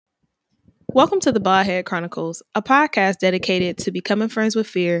Welcome to the Baldhead Chronicles, a podcast dedicated to becoming friends with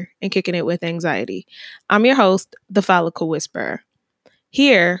fear and kicking it with anxiety. I'm your host, the Follicle Whisperer.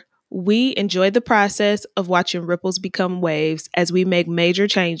 Here, we enjoy the process of watching ripples become waves as we make major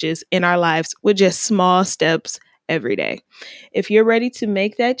changes in our lives with just small steps every day. If you're ready to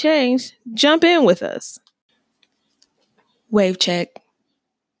make that change, jump in with us. Wave check.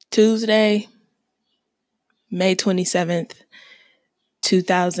 Tuesday, May 27th,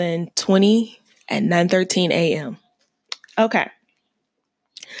 2020 at 9:13 a.m. Okay.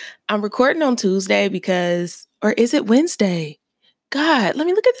 I'm recording on Tuesday or is it Wednesday? God, let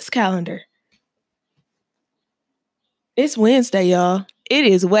me look at this calendar. It's Wednesday, y'all. It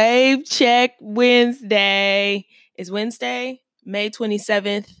is Wave Check Wednesday. It's Wednesday, May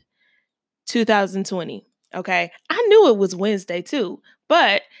 27th, 2020. Okay. I knew it was Wednesday too,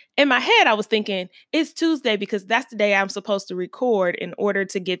 but in my head, I was thinking it's Tuesday because that's the day I'm supposed to record in order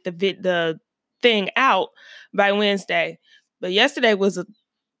to get the thing out by Wednesday. But yesterday was a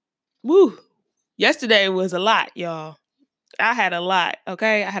lot, y'all. I had a lot,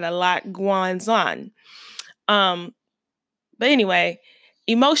 okay? I had a lot going on. But anyway,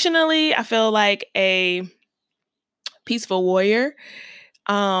 emotionally, I feel like a peaceful warrior.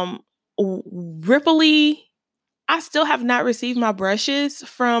 Ripply, I still have not received my brushes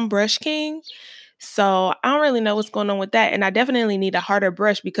from Brush King. So I don't really know what's going on with that. And I definitely need a harder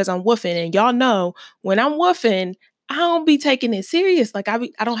brush because I'm woofing. And y'all know when I'm woofing, I don't be taking it serious. Like I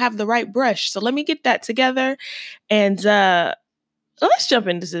don't have the right brush. So let me get that together. And let's jump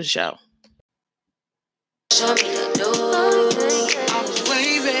into the show. Show me the door. I was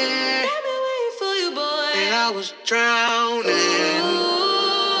waving. I've been waiting for you, boy. And I was drowning.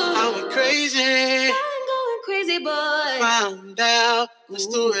 I went crazy. I'm going crazy, boy. Found out the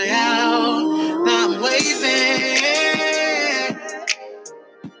story out. Now I'm waving.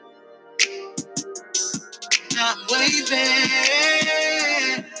 Now I'm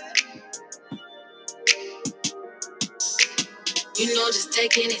waving. You know, just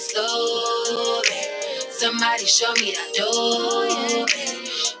taking it slow, babe. Somebody show me that door, babe.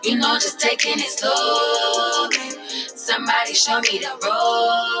 You know, just taking it slow, babe. Somebody show me the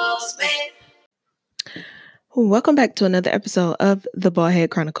ropes, babe. Welcome back to another episode of the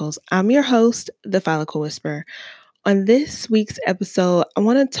Baldhead Chronicles. I'm your host, the Follicle Whisperer. On this week's episode, I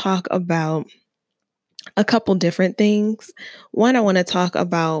want to talk about a couple different things. One, I want to talk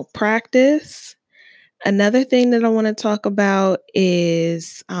about practice. Another thing that I want to talk about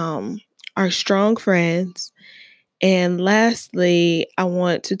is our strong friends. And lastly, I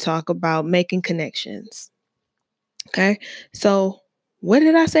want to talk about making connections. Okay, so what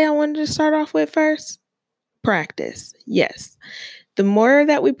did I say I wanted to start off with first? Practice. Yes. The more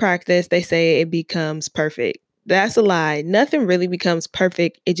that we practice, they say it becomes perfect. That's a lie. Nothing really becomes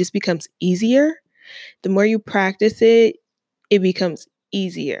perfect. It just becomes easier. The more you practice it, it becomes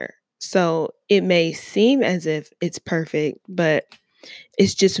easier. So it may seem as if it's perfect, but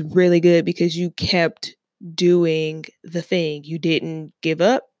it's just really good because you kept doing the thing. You didn't give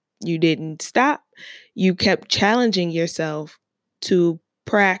up. You didn't stop. You kept challenging yourself to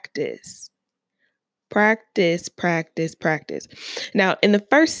practice. Practice, practice, practice. Now, in the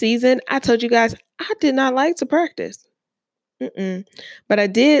first season, I told you guys I did not like to practice. But I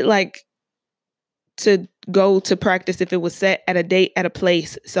did like to go to practice if it was set at a date, at a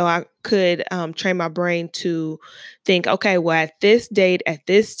place, so I could train my brain to think, okay, well, at this date, at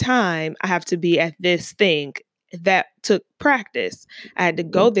this time, I have to be at this thing. That took practice. I had to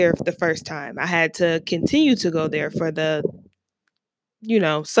go there for the first time. I had to continue to go there for the,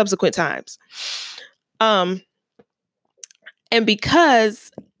 subsequent times. And because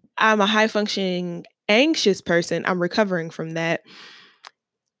I'm a high functioning anxious person, I'm recovering from that.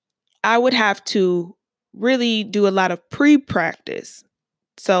 I would have to really do a lot of pre-practice.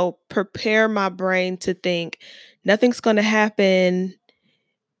 So prepare my brain to think nothing's going to happen.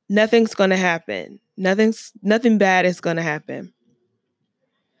 Nothing's going to happen. Nothing bad is going to happen.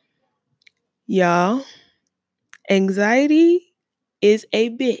 Y'all, anxiety is a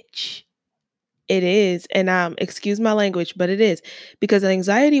bitch. It is. And excuse my language, but it is. Because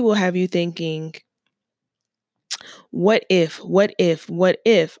anxiety will have you thinking, what if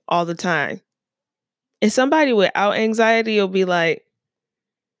all the time. And somebody without anxiety will be like,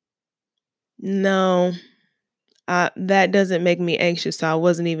 no, that doesn't make me anxious. So I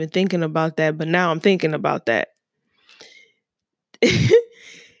wasn't even thinking about that, but now I'm thinking about that.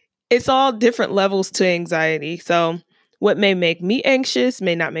 It's all different levels to anxiety. So what may make me anxious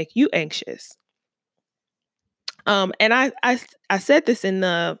may not make you anxious. And I said this in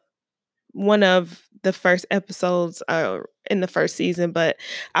one of the first episodes in the first season, but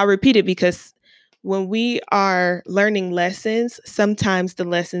I'll repeat it because when we are learning lessons, sometimes the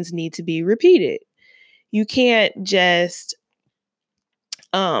lessons need to be repeated. You can't just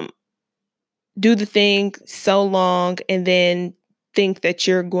do the thing so long and then think that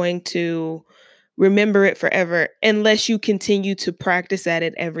you're going to remember it forever unless you continue to practice at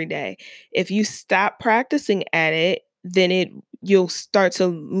it every day. If you stop practicing at it, then you'll start to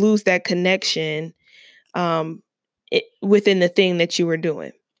lose that connection within the thing that you were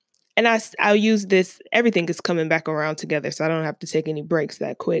doing. And I'll use this, everything is coming back around together, so I don't have to take any breaks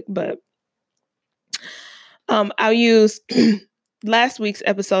that quick, but I'll use last week's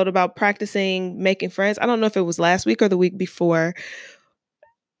episode about practicing making friends. I don't know if it was last week or the week before,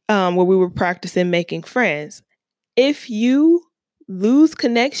 where we were practicing making friends. If you lose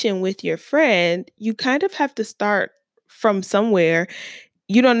connection with your friend, you kind of have to start from somewhere.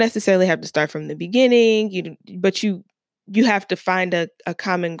 You don't necessarily have to start from the beginning, but you have to find a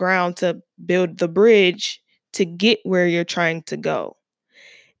common ground to build the bridge to get where you're trying to go.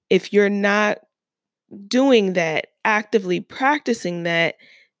 If you're not doing that, actively practicing that,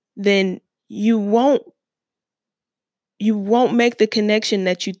 then you won't make the connection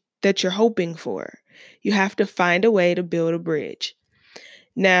that you're hoping for. You have to find a way to build a bridge.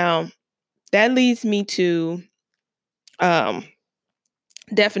 Now, that leads me to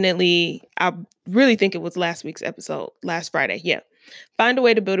definitely, I really think it was last week's episode, last Friday. Yeah. Find a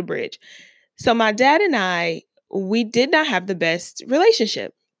way to build a bridge. So my dad and I, we did not have the best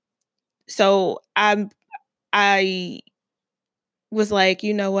relationship. So I was like,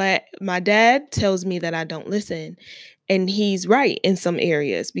 you know what? My dad tells me that I don't listen. And he's right in some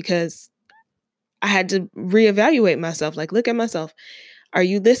areas because I had to reevaluate myself. Like, look at myself. Are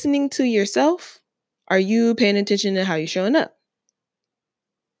you listening to yourself? Are you paying attention to how you're showing up?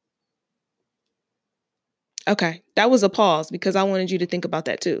 Okay, that was a pause because I wanted you to think about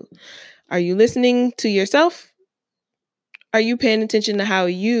that too. Are you listening to yourself? Are you paying attention to how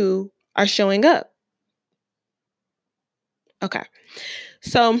you are showing up? Okay.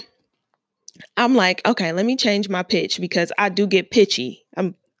 So I'm like, okay, let me change my pitch because I do get pitchy.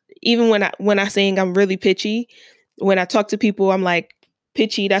 Even when I sing, I'm really pitchy. When I talk to people, I'm like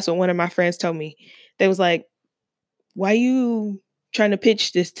pitchy. That's what one of my friends told me. They was like, why you trying to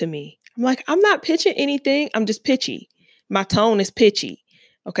pitch this to me? I'm like, I'm not pitching anything. I'm just pitchy. My tone is pitchy.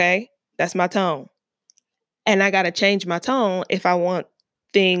 Okay. That's my tone. And I got to change my tone if I want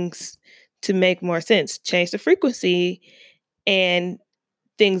things to make more sense. Change the frequency and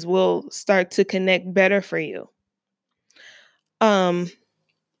things will start to connect better for you. I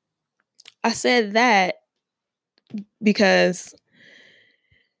said that because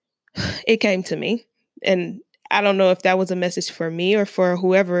it came to me, and I don't know if that was a message for me or for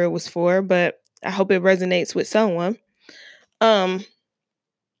whoever it was for, but I hope it resonates with someone. I'm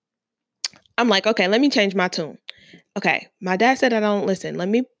like, okay, let me change my tune. Okay, my dad said I don't listen. Let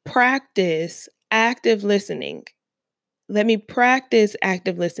me practice active listening. Let me practice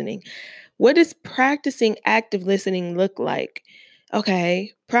active listening. What does practicing active listening look like?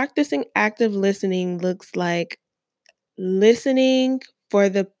 Okay, practicing active listening looks like listening for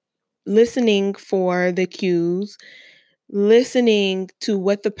the cues, listening to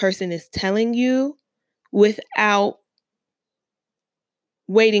what the person is telling you without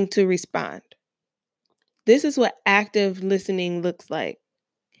waiting to respond. This is what active listening looks like.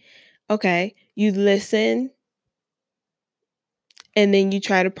 Okay, you listen and then you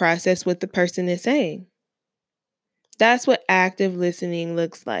try to process what the person is saying. That's what active listening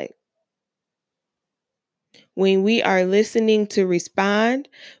looks like. When we are listening to respond,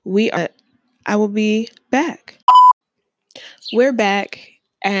 I will be back. We're back,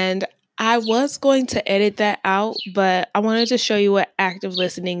 and I was going to edit that out, but I wanted to show you what active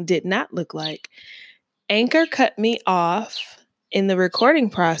listening did not look like. Anchor cut me off in the recording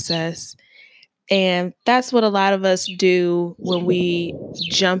process, and that's what a lot of us do when we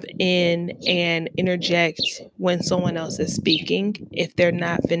jump in and interject when someone else is speaking, if they're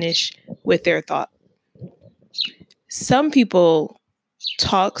not finished with their thought. Some people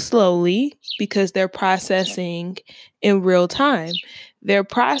talk slowly because they're processing in real time. They're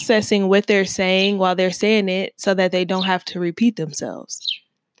processing what they're saying while they're saying it so that they don't have to repeat themselves.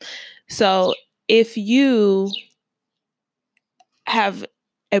 So if you have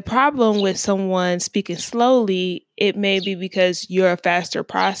a problem with someone speaking slowly, it may be because you're a faster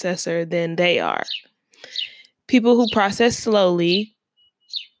processor than they are. People who process slowly,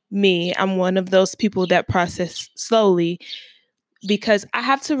 I'm one of those people that process slowly because I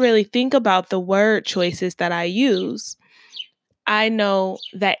have to really think about the word choices that I use. I know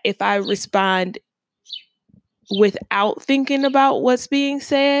that if I respond without thinking about what's being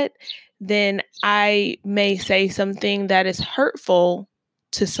said, then I may say something that is hurtful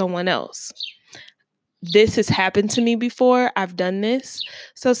to someone else. This has happened to me before. I've done this.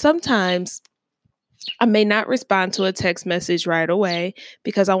 So sometimes I may not respond to a text message right away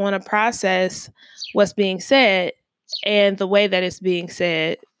because I want to process what's being said and the way that it's being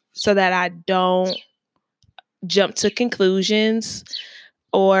said so that I don't jump to conclusions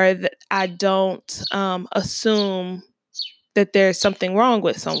or that I don't assume that there's something wrong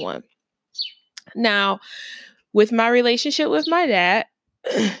with someone. Now, with my relationship with my dad,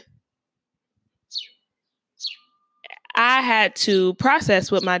 I had to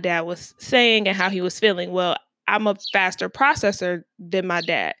process what my dad was saying and how he was feeling. Well, I'm a faster processor than my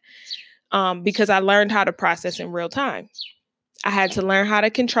dad because I learned how to process in real time. I had to learn how to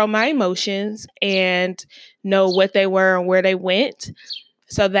control my emotions and know what they were and where they went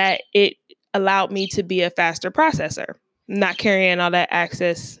so that it allowed me to be a faster processor, not carrying all that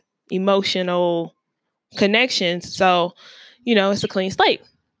excess emotional connections. So, it's a clean slate.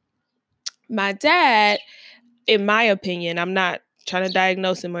 My dad, in my opinion, I'm not trying to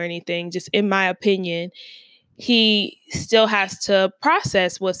diagnose him or anything, just in my opinion, he still has to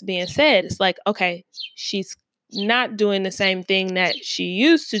process what's being said. It's like, okay, she's not doing the same thing that she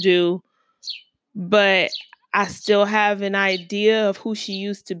used to do, but I still have an idea of who she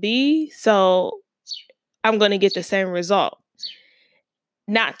used to be. So I'm going to get the same result.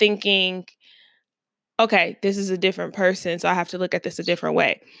 Not thinking, okay, this is a different person, so I have to look at this a different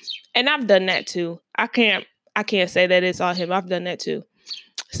way. And I've done that too. I can't say that it's all him. I've done that too.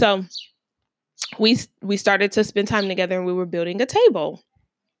 So we started to spend time together and we were building a table.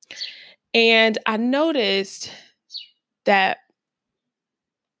 And I noticed that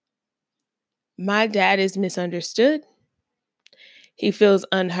my dad is misunderstood. He feels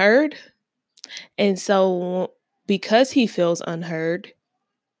unheard. And so because he feels unheard,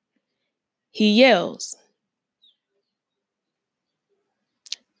 he yells.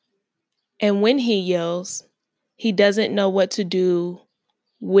 And when he yells, he doesn't know what to do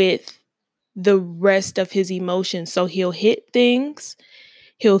with the rest of his emotions. So he'll hit things,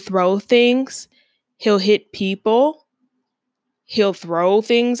 he'll throw things, he'll hit people, he'll throw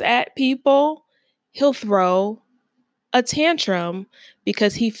things at people, he'll throw a tantrum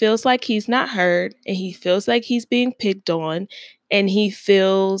because he feels like he's not heard and he feels like he's being picked on and he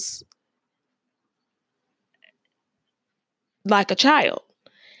feels like a child.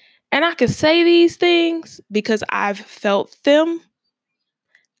 And I can say these things because I've felt them.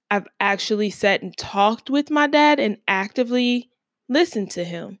 I've actually sat and talked with my dad and actively listened to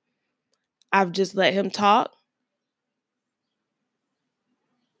him. I've just let him talk.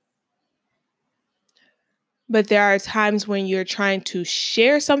 But there are times when you're trying to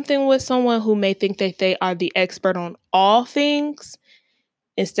share something with someone who may think that they are the expert on all things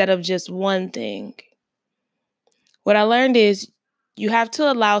instead of just one thing. What I learned is you have to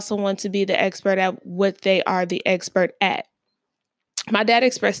allow someone to be the expert at what they are the expert at. My dad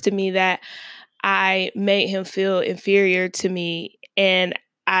expressed to me that I made him feel inferior to me, and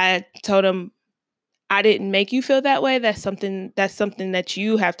I told him, I didn't make you feel that way. That's something that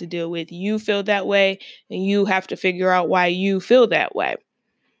you have to deal with. You feel that way and you have to figure out why you feel that way.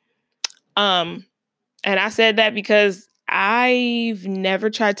 And I said that because I've never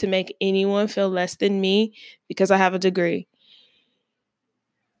tried to make anyone feel less than me because I have a degree.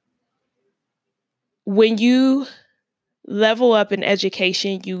 When you level up in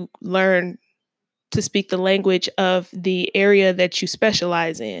education, you learn to speak the language of the area that you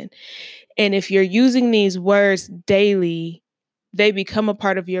specialize in. And if you're using these words daily, they become a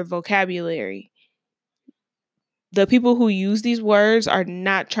part of your vocabulary. The people who use these words are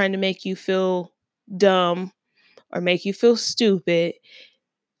not trying to make you feel dumb or make you feel stupid.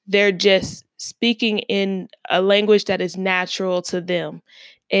 They're just speaking in a language that is natural to them.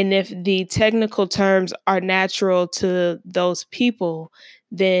 And if the technical terms are natural to those people,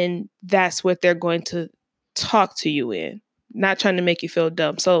 then that's what they're going to talk to you in, not trying to make you feel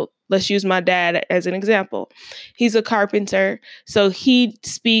dumb. So let's use my dad as an example. He's a carpenter, so he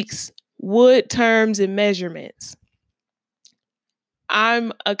speaks wood terms and measurements.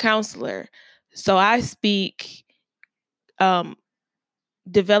 I'm a counselor, so I speak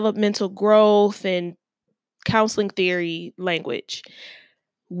developmental growth and counseling theory language.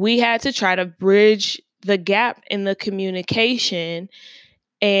 We had to try to bridge the gap in the communication,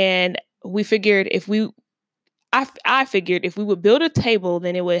 and we figured I figured if we would build a table,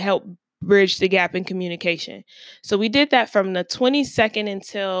 then it would help bridge the gap in communication. So we did that from the 22nd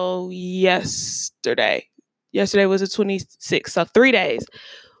until yesterday. Yesterday was the 26th, so 3 days.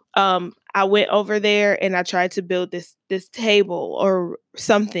 I went over there and I tried to build this table or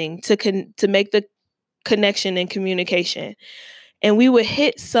something to make the connection and communication. And we would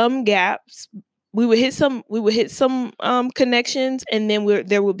hit some gaps. We would hit some connections, and then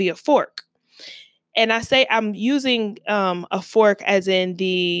there would be a fork. And I say I'm using a fork as in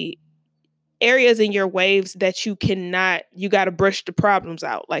the areas in your waves that you got to brush the problems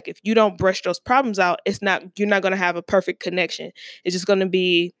out. Like if you don't brush those problems out, you're not going to have a perfect connection. It's just going to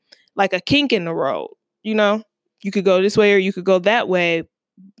be like a kink in the road. You could go this way or you could go that way,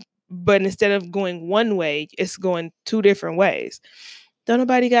 but instead of going one way, it's going two different ways. Don't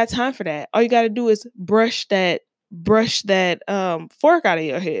nobody got time for that. All you got to do is brush that fork out of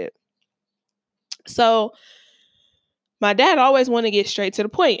your head. So my dad always wanted to get straight to the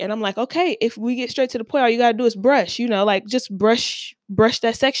point. And I'm like, okay, if we get straight to the point, all you got to do is brush, like just brush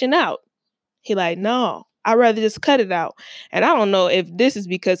that section out. He like, no, I'd rather just cut it out. And I don't know if this is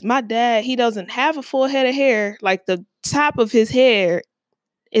because my dad, he doesn't have a full head of hair. Like the top of his hair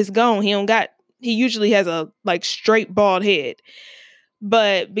is gone. He usually has a like straight bald head.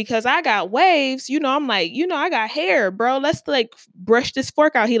 But because I got waves, I'm like, I got hair, bro. Let's like brush this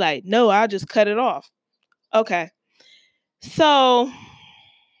fork out. He like, no, I'll just cut it off. Okay. So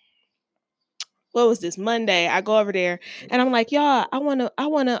what was this Monday? I go over there and I'm like, y'all, I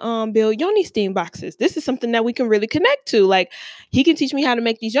wanna build yoni steam boxes. This is something that we can really connect to. Like he can teach me how to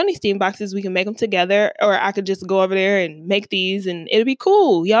make these yoni steam boxes. We can make them together, or I could just go over there and make these and it'll be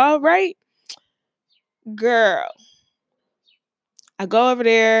cool. Y'all right? Girl. I go over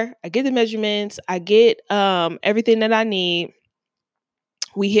there, I get the measurements, I get everything that I need.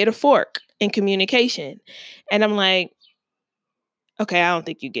 We hit a fork in communication. And I'm like, okay, I don't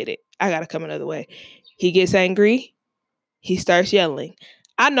think you get it. I got to come another way. He gets angry. He starts yelling.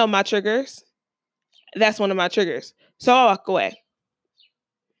 I know my triggers. That's one of my triggers. So I walk away.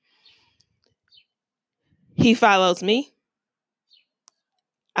 He follows me.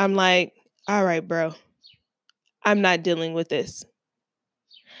 I'm like, all right, bro. I'm not dealing with this.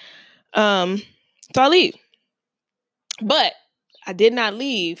 So I leave. But I did not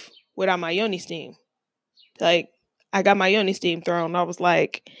leave without my yoni steam. Like, I got my yoni steam thrown. I was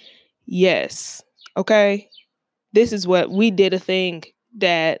like, yes, okay. This is what we did a thing.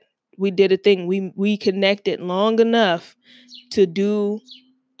 We connected long enough to do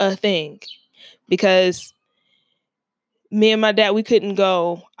a thing, because me and my dad, we couldn't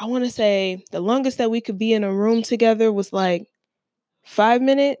go. I want to say the longest that we could be in a room together was like 5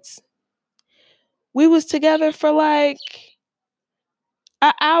 minutes. We was together for like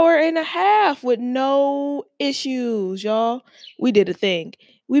an hour and a half with no issues, y'all. We did a thing.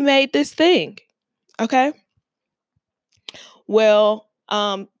 We made this thing. Okay. Well,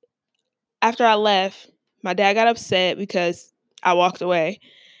 after I left, my dad got upset because I walked away.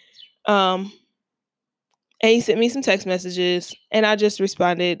 And he sent me some text messages and I just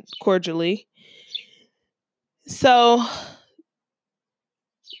responded cordially. So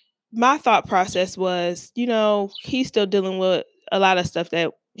my thought process was, he's still dealing with a lot of stuff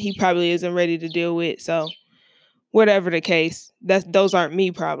that he probably isn't ready to deal with. So whatever the case, those aren't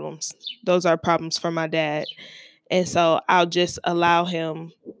me problems. Those are problems for my dad. And so I'll just allow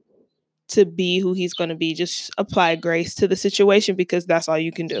him to be who he's going to be. Just apply grace to the situation, because that's all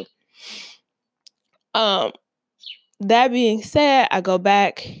you can do. That being said, I go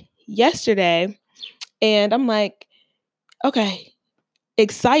back yesterday and I'm like, okay,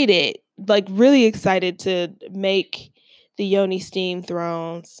 excited, like really excited to make the yoni steam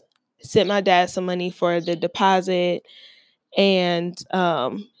thrones. Sent my dad some money for the deposit, and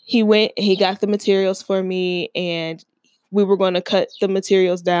he got the materials for me, and we were going to cut the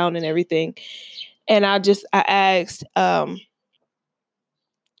materials down and everything. And I asked,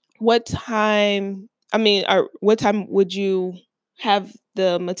 what time would you have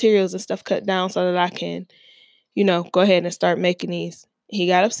the materials and stuff cut down so that I can, go ahead and start making these? He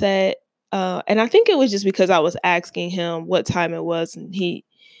got upset. And I think it was just because I was asking him what time it was, and he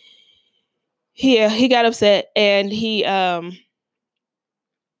got upset, and he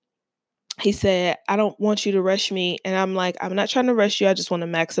said, I don't want you to rush me. And I'm like, I'm not trying to rush you. I just want to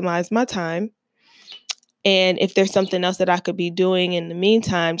maximize my time. And if there's something else that I could be doing in the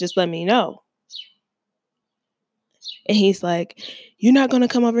meantime, just let me know. And he's like, you're not going to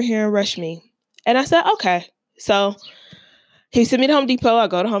come over here and rush me. And I said, okay. So he sent me to Home Depot. I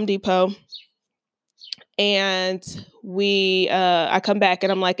go to Home Depot. And I come back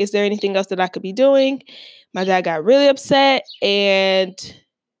and I'm like, is there anything else that I could be doing? My dad got really upset. And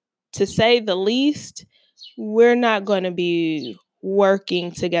to say the least, we're not going to be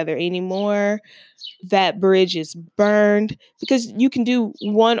working together anymore. That bridge is burned, because you can do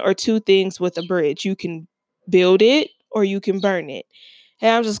one or two things with a bridge. You can build it or you can burn it.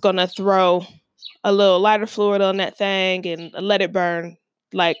 And I'm just going to throw a little lighter fluid on that thing and let it burn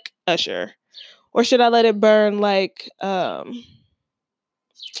like Usher. Or should I let it burn like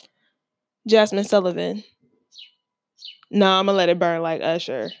Jasmine Sullivan? No, I'm gonna let it burn like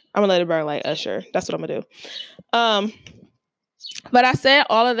Usher. I'm gonna let it burn like Usher. That's what I'm gonna do. But I said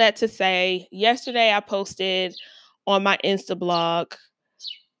all of that to say, yesterday I posted on my Insta blog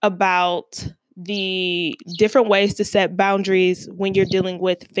about the different ways to set boundaries when you're dealing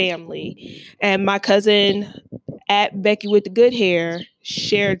with family. And my cousin at Becky with the Good Hair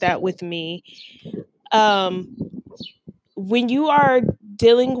shared that with me. When you are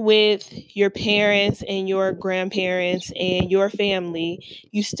dealing with your parents and your grandparents and your family,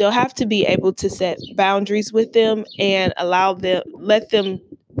 you still have to be able to set boundaries with them and let them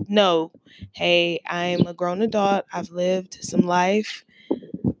know, hey, I'm a grown adult. I've lived some life.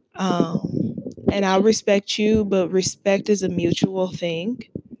 And I respect you, but respect is a mutual thing.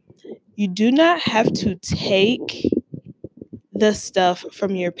 You do not have to take the stuff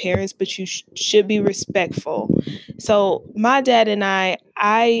from your parents, but you should be respectful. So my dad and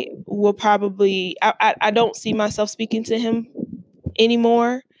I will probably, I don't see myself speaking to him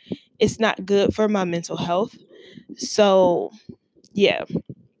anymore. It's not good for my mental health. So yeah.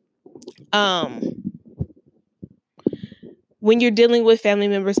 When you're dealing with family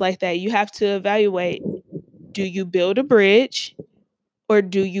members like that, you have to evaluate, do you build a bridge or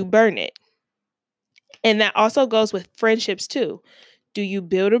do you burn it? And that also goes with friendships too. Do you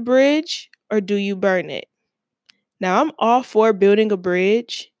build a bridge or do you burn it? Now, I'm all for building a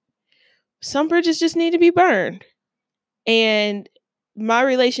bridge. Some bridges just need to be burned. And my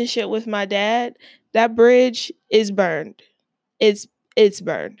relationship with my dad, that bridge is burned. It's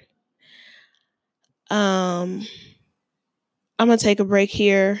burned. I'm gonna take a break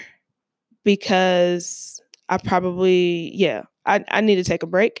here because I need to take a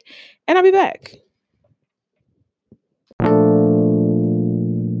break, and I'll be back.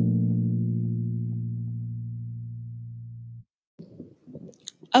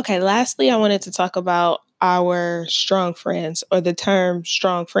 Okay, lastly, I wanted to talk about our strong friends, or the term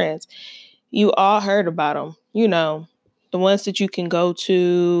strong friends. You all heard about them. The ones that you can go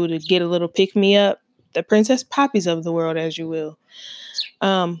to get a little pick me up, the Princess Poppies of the world, as you will.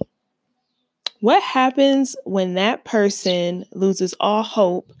 What happens when that person loses all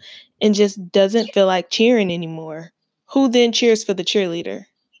hope and just doesn't feel like cheering anymore? Who then cheers for the cheerleader?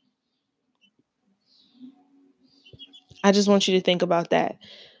 I just want you to think about that.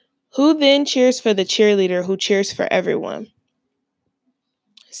 Who then cheers for the cheerleader who cheers for everyone?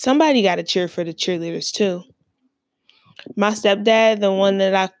 Somebody got to cheer for the cheerleaders too. My stepdad, the one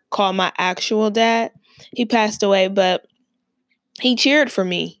that I call my actual dad, he passed away, but he cheered for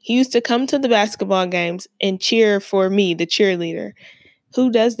me. He used to come to the basketball games and cheer for me, the cheerleader.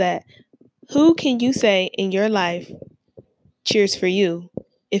 Who does that? Who can you say in your life cheers for you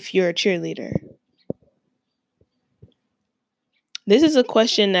if you're a cheerleader? This is a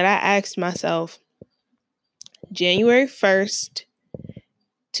question that I asked myself January 1st,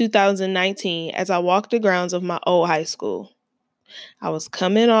 2019, as I walked the grounds of my old high school. I was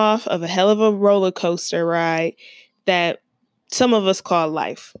coming off of a hell of a roller coaster ride that some of us call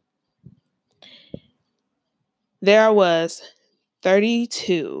life. There I was,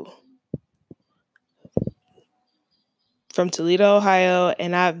 32, from Toledo, Ohio,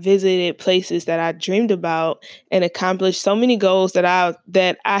 and I visited places that I dreamed about and accomplished so many goals that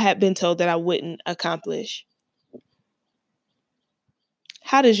I had been told that I wouldn't accomplish.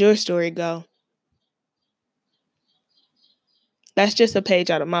 How does your story go? That's just a page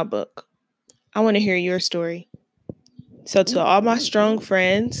out of my book. I want to hear your story. So to all my strong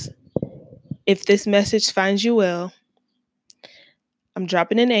friends, if this message finds you well, I'm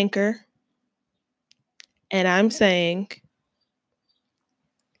dropping an anchor and I'm saying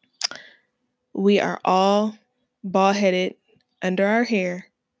we are all bald-headed under our hair.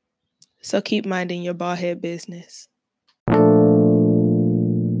 So keep minding your bald head business.